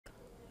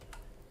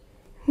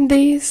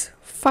This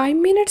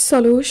 5-minute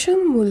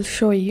solution will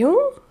show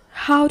you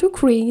how to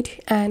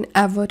create an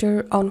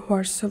avatar on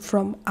WhatsApp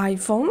from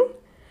iPhone.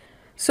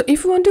 So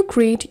if you want to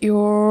create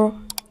your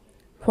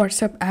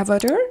WhatsApp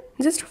avatar,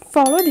 just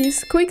follow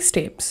these quick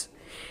steps.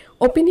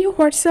 Open your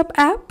WhatsApp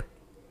app,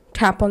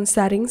 tap on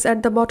settings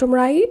at the bottom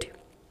right,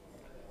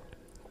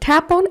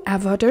 tap on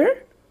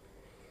avatar,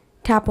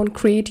 tap on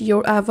create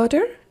your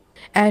avatar,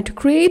 and to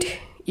create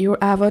your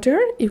avatar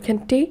you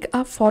can take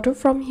a photo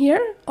from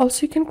here.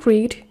 Also you can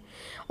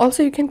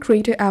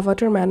create an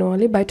avatar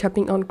manually by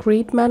tapping on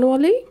create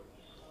manually.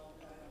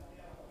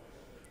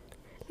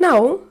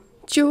 Now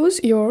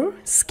choose your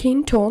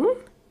skin tone,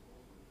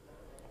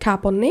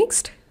 tap on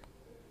next,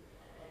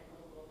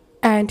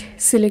 and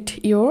select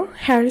your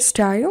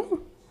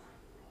hairstyle.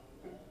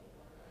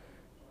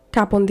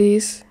 Tap on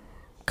this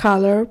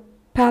color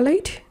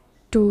palette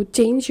to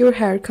change your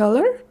hair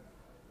color.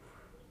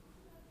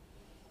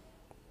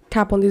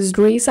 Tap on this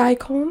dress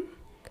icon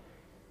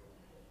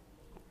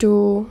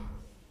to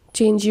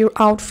change your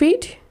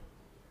outfit.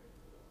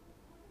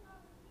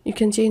 You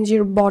can change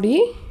your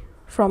body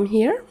from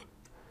here.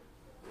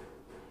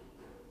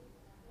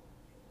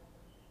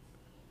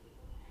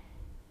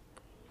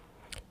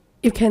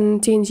 You can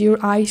change your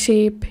eye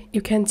shape,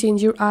 you can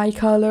change your eye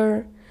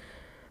color.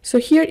 So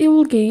here you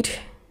will get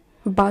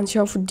a bunch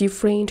of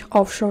different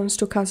options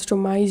to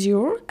customize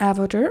your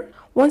avatar.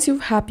 Once you're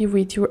happy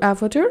with your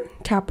avatar,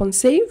 tap on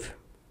save.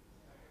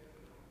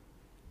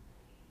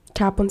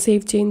 Tap on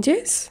save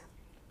changes.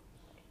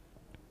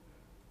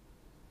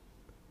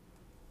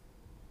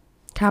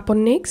 Tap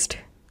on next.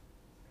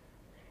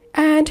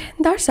 And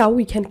that's how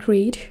we can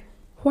create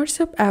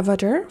WhatsApp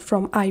avatar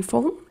from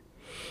iPhone.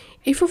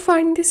 If you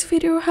find this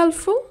video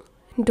helpful,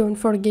 don't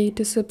forget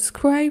to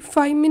subscribe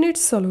 5-minute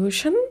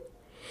solution.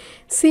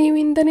 See you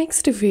in the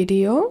next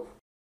video.